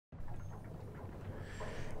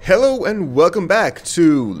Hello and welcome back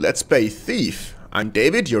to Let's Play Thief. I'm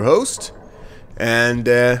David, your host, and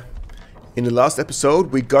in the last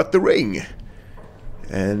episode we got the ring.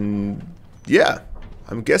 And yeah,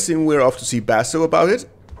 I'm guessing we're off to see Basso about it.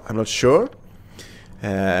 I'm not sure.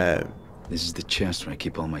 This is the chest where I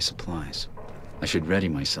keep all my supplies. I should ready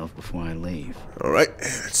myself before I leave. Alright,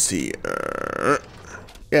 let's see.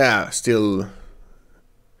 Yeah, still...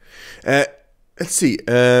 let's see.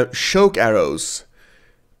 Choke arrows.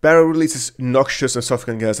 Barrel releases noxious and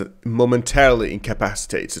suffocating gas that momentarily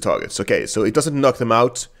incapacitates the targets. Okay, so it doesn't knock them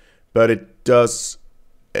out, but it does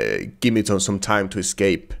give me some time to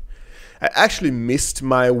escape. I actually missed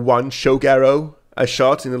my one choke arrow I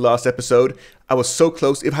shot in the last episode. I was so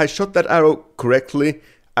close. If I shot that arrow correctly,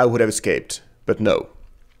 I would have escaped. But no.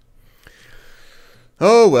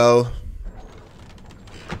 Oh well.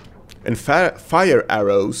 And fire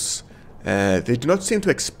arrows, they do not seem to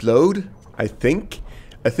explode, I think.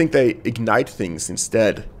 I think they ignite things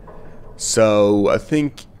instead. So I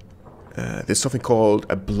think there's something called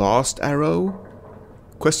a blast arrow?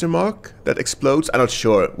 Question mark? That explodes? I'm not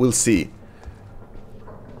sure. We'll see.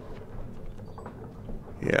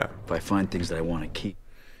 Yeah. If I find things that I want to keep.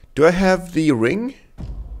 Do I have the ring?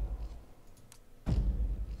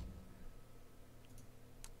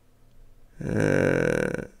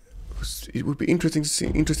 It would be interesting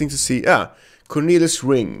to see. Ah, Cornelius'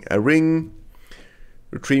 ring. A ring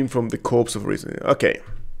retrieved from the corpse of a reason. Okay.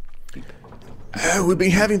 We've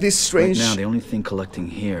been having this strange... Right now, the only thing collecting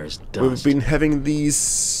here is dust. We've been having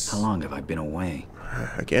these... How long have I been away?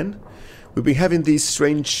 Again? We've been having these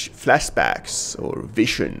strange flashbacks, or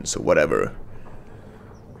visions, or whatever.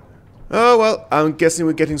 Oh, well, I'm guessing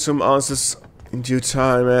we're getting some answers in due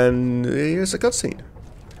time, and here's a cutscene.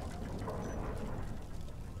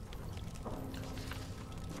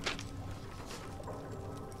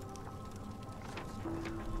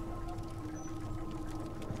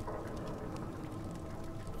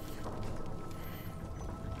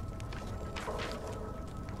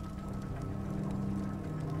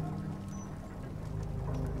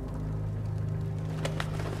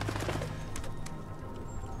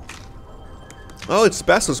 Oh, it's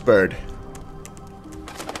Basso's bird.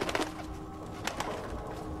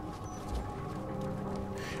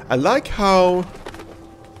 I like how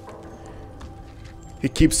he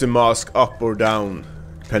keeps the mask up or down,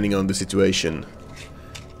 depending on the situation.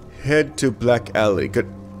 Head to Black Alley. Good.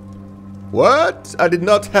 What? I did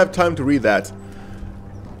not have time to read that.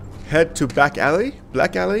 Head to Black Alley?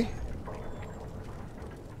 Black Alley?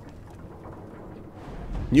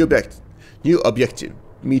 New objective.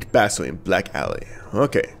 Meet Basso in Black Alley.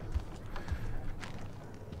 Okay.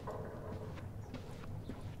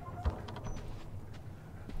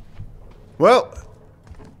 Well,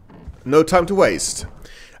 no time to waste.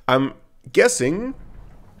 I'm guessing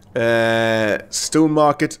Stone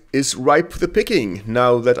Market is ripe for the picking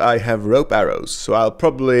now that I have rope arrows. So I'll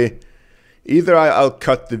probably either I'll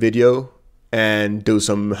cut the video and do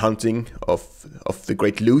some hunting of the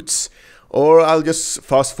great loots, or I'll just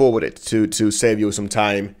fast forward it to save you some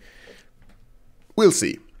time. We'll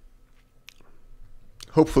see.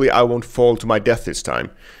 Hopefully I won't fall to my death this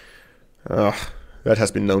time. That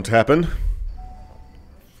has been known to happen.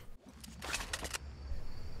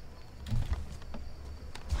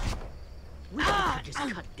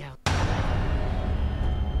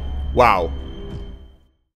 Wow.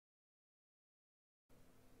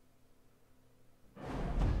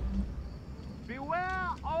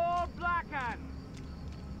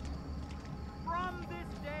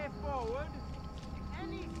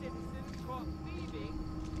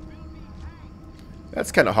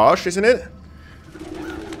 That's kind of harsh, isn't it?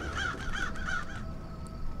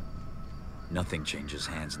 Nothing changes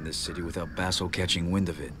hands in this city without Basso catching wind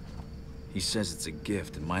of it. He says it's a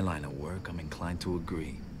gift. In my line of work, I'm inclined to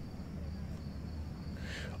agree.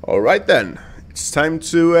 Alright then. It's time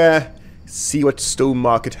to see what Stone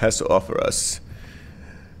Market has to offer us.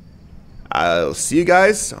 I'll see you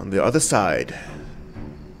guys on the other side.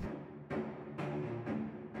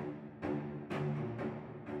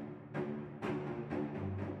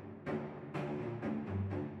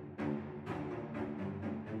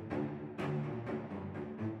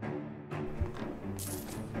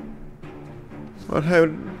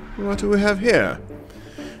 What do we have here?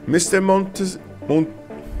 Mr.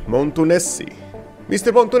 Montonessi.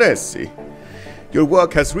 Mr. Montonessi, your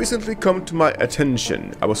work has recently come to my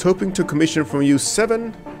attention. I was hoping to commission from you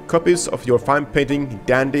 7 copies of your fine painting,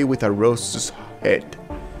 Dandy with a Rose's Head.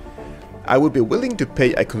 I would be willing to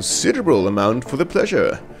pay a considerable amount for the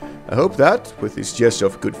pleasure. I hope that, with this gesture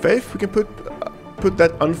of good faith, we can put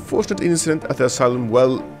that unfortunate incident at the asylum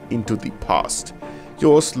well into the past.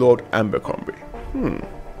 Yours, Lord Abercrombie.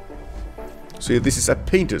 So this is a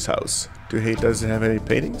painter's house. Does it have any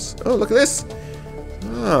paintings? Oh, look at this!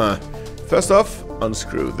 Ah, first off,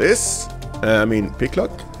 unscrew this.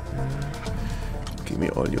 Picklock. Give me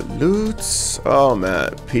all your loots. Oh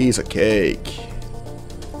man, piece of cake.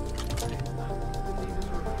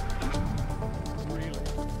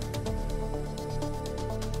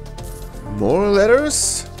 More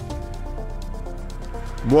letters?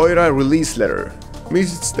 Moira release letter.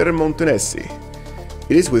 Mr. Montanesi.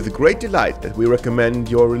 It is with great delight that we recommend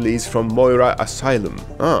your release from Moira Asylum.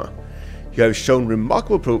 You have shown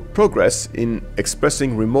remarkable progress in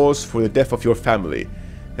expressing remorse for the death of your family,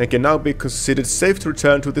 and can now be considered safe to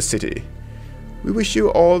return to the city. We wish you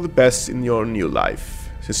all the best in your new life.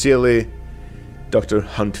 Sincerely, Dr.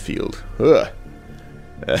 Huntfield.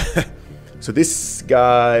 So this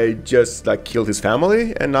guy just killed his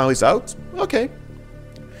family and now he's out? Okay.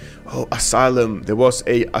 Oh, Asylum. There was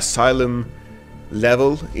a Asylum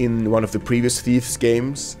level in one of the previous Thieves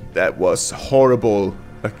games that was horrible.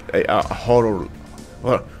 A horror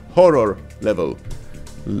level.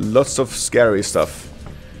 Lots of scary stuff.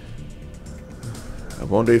 I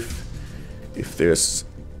wonder if there's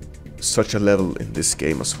such a level in this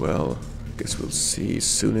game as well. I guess we'll see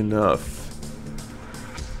soon enough.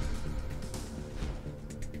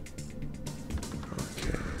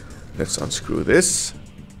 Okay, let's unscrew this.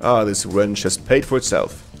 This wrench has paid for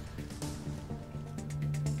itself.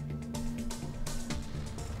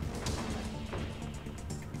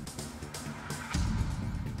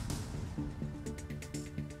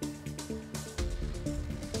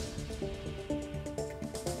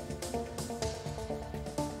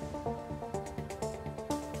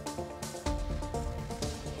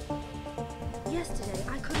 Yesterday,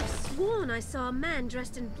 I could have sworn I saw a man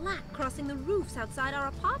dressed in black crossing the roofs outside our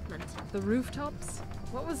apartment. The rooftops?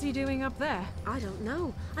 What was he doing up there? I don't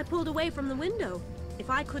know. I pulled away from the window. If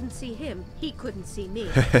I couldn't see him, he couldn't see me.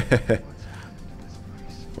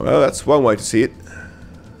 Well, that's one way to see it.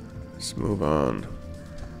 Let's move on.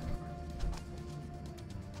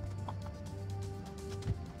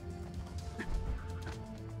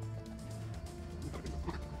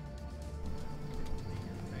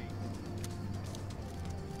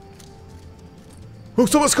 Oh,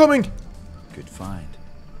 someone's coming! Good find.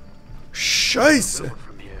 Scheiße!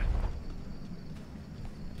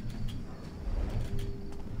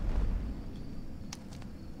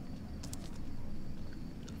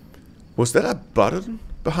 Was that a button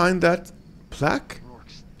behind that plaque?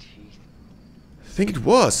 I think it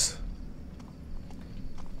was.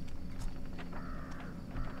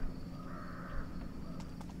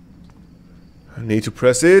 I need to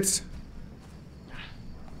press it.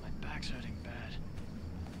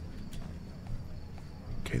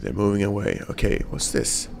 Okay, they're moving away. Okay, what's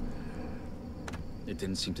this? It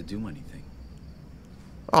didn't seem to do anything.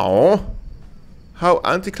 Oh, how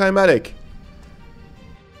anticlimactic.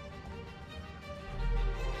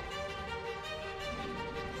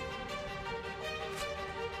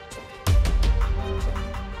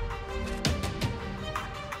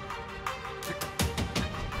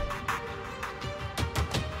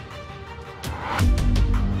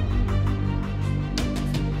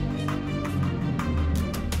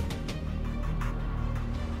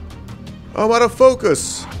 Oh, I'm out of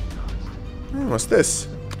focus. What's this?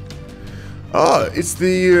 Oh, it's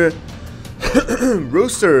the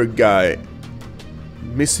rooster guy.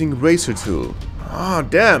 Missing razor tool. Oh,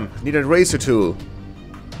 damn. Need a razor tool.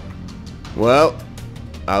 Well,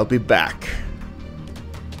 I'll be back.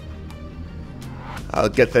 I'll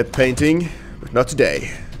get that painting, but not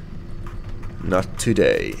today. Not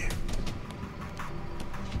today.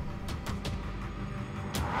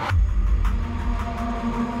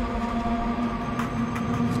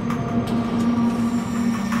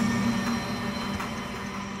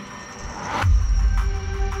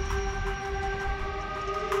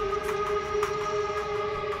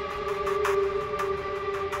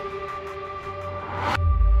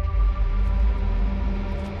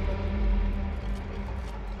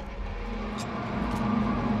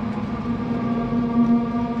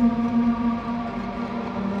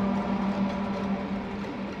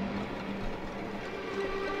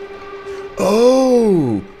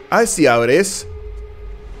 Oh, I see how it is.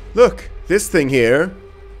 Look, this thing here.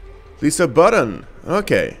 Lisa button.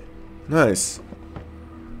 Okay, nice.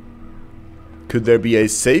 Could there be a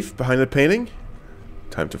safe behind the painting?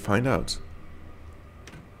 Time to find out.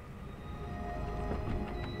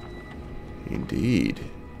 Indeed.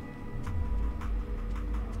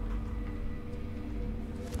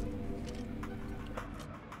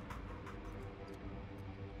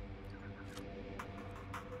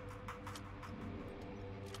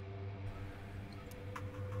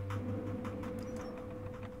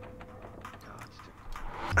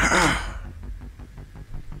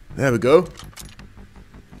 There we go.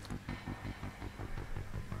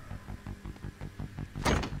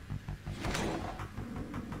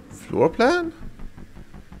 Floor plan?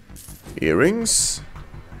 Earrings?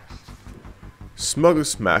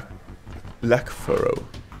 Smuggler's Mac. Black Furrow.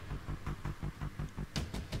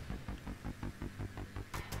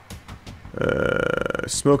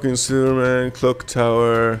 Smoking Silverman, Clock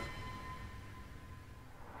Tower.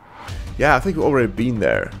 Yeah, I think we've already been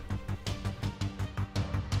there.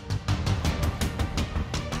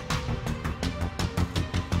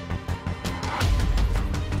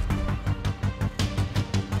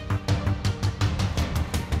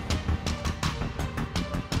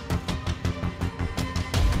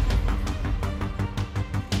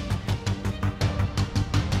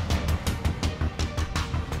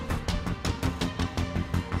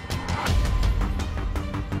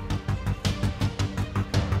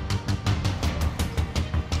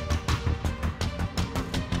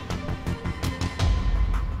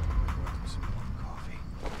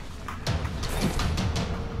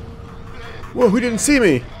 Whoa, who didn't see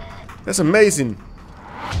me? That's amazing.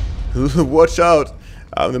 Watch out.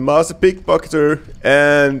 I'm the master pickpocketer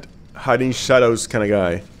and hiding shadows kind of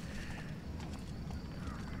guy.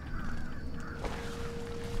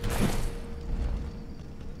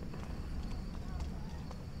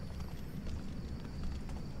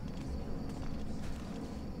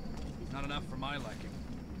 Not enough for my liking.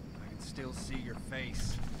 I can still see your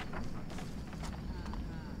face.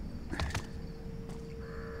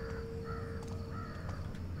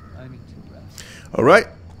 Alright.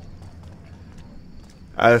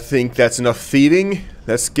 I think that's enough thieving.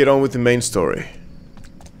 Let's get on with the main story.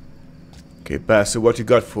 Okay, Bastard, what you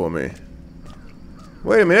got for me?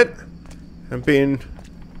 Wait a minute. Haven't been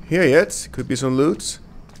here yet. Could be some loot.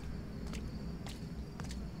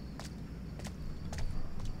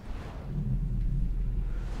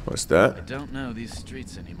 What's that? I don't know these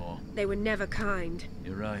streets anymore. They were never kind.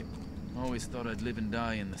 You're right. Always thought I'd live and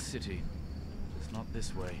die in the city. It's not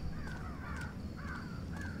this way.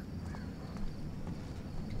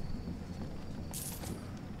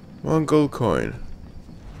 One gold coin.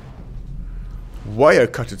 Wire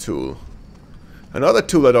cutter tool. Another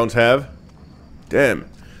tool I don't have. Damn.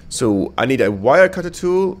 So I need a wire cutter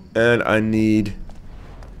tool and I need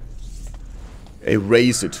a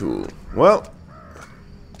razor tool. Well,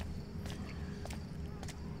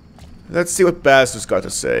 let's see what Bastard's got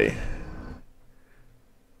to say.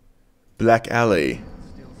 Black Alley.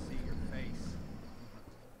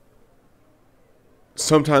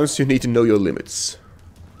 Sometimes you need to know your limits.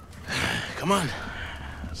 Come on.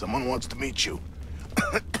 Someone wants to meet you.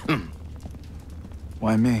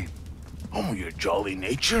 Why me? Oh, your jolly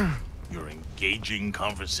nature? Your engaging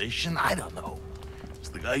conversation? I don't know. It's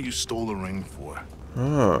the guy you stole the ring for.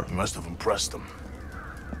 Ah. You must have impressed him.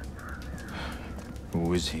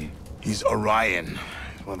 Who is he? He's Orion.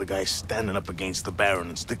 One of the guys standing up against the Baron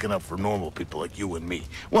and sticking up for normal people like you and me.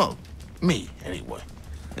 Well, me, anyway.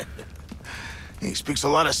 He speaks a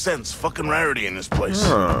lot of sense. Fucking rarity in this place.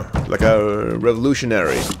 Ah, like a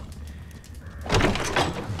revolutionary.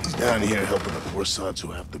 He's down here helping the poor sods who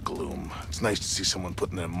have the gloom. It's nice to see someone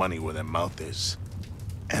putting their money where their mouth is.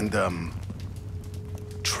 And,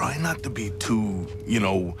 try not to be too,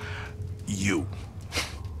 you.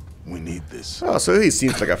 We need this. Oh, so he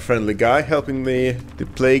seems like a friendly guy helping the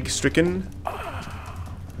plague-stricken.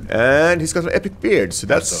 And he's got an epic beard, so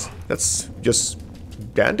that's just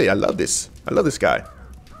dandy. I love this. I love this guy.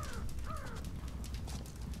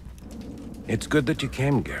 It's good that you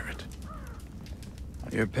came, Garrett.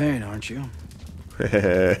 You're paying, aren't you?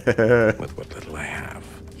 With what little I have,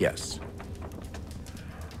 yes.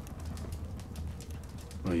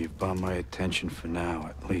 Well, you've bought my attention for now,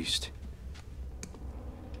 at least.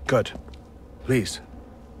 Good. Please.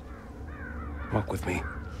 Walk with me.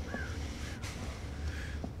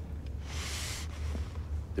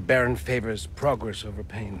 The Baron favors progress over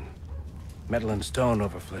pain. Metal and stone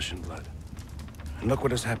over flesh and blood. And look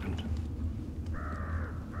what has happened.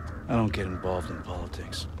 I don't get involved in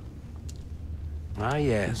politics. Ah,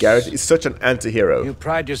 yes. Garrett is such an anti-hero. You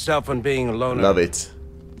pride yourself on being a loner. Love it.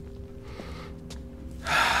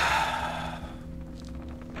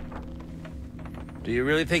 Do you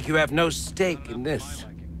really think you have no stake in this?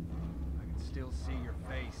 I can still see your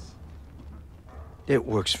face. It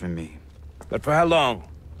works for me. But for how long?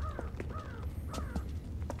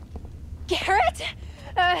 Garrett?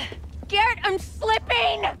 Garrett, I'm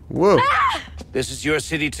slipping! Whoa. This is your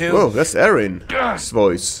city too? Whoa, that's Erin's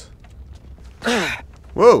voice.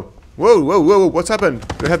 Whoa. Whoa, whoa, whoa, what's happened?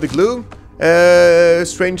 Do I have the glue?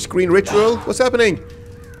 Strange green ritual? What's happening?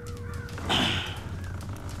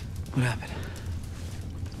 What happened?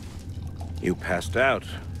 You passed out.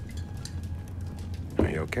 Are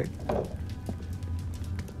you okay?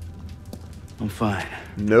 I'm fine.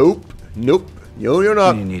 Nope. Nope. No, you're What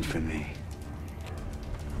not. do you need from me?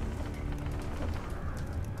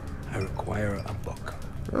 I require a book.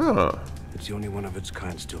 Oh. It's the only one of its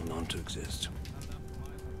kind still known to exist.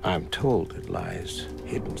 I'm told it lies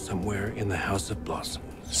hidden somewhere in the House of Blossoms.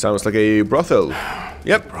 Sounds like a brothel. The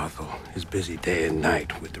Yep. brothel is busy day and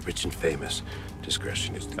night with the rich and famous.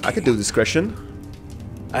 Discretion is the key. I could do discretion.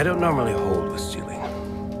 I don't normally hold with stealing,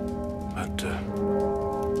 but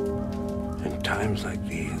in times like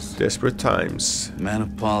these, Desperate times. Man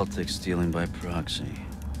of politics stealing by proxy.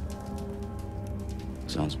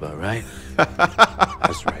 Sounds about right.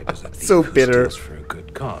 as right as a thief So who bitter. steals for a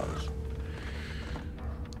good cause.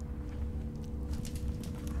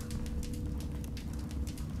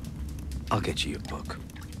 I'll get you your book.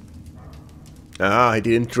 Ah, I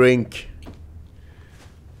didn't drink.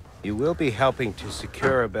 You will be helping to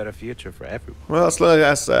secure a better future for everyone. Well, as long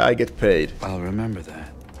as I get paid. I'll remember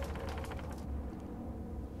that.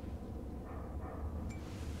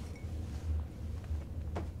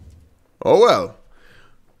 Oh well.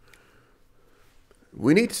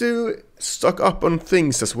 We need to stock up on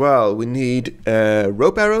things as well. We need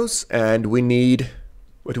rope arrows, and we need...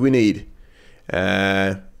 What do we need?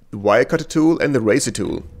 The wire cutter tool and the razor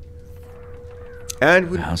tool. And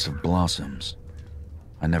we... The House of Blossoms.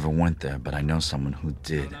 I never went there, but I know someone who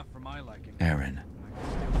did. Erin.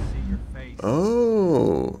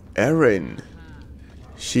 Oh, Erin.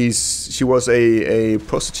 She was a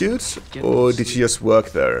prostitute, or did she just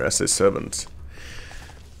work there as a servant?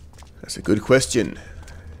 That's a good question.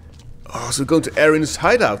 Oh, so we're going to Erin's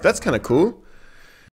hideout. That's kind of cool.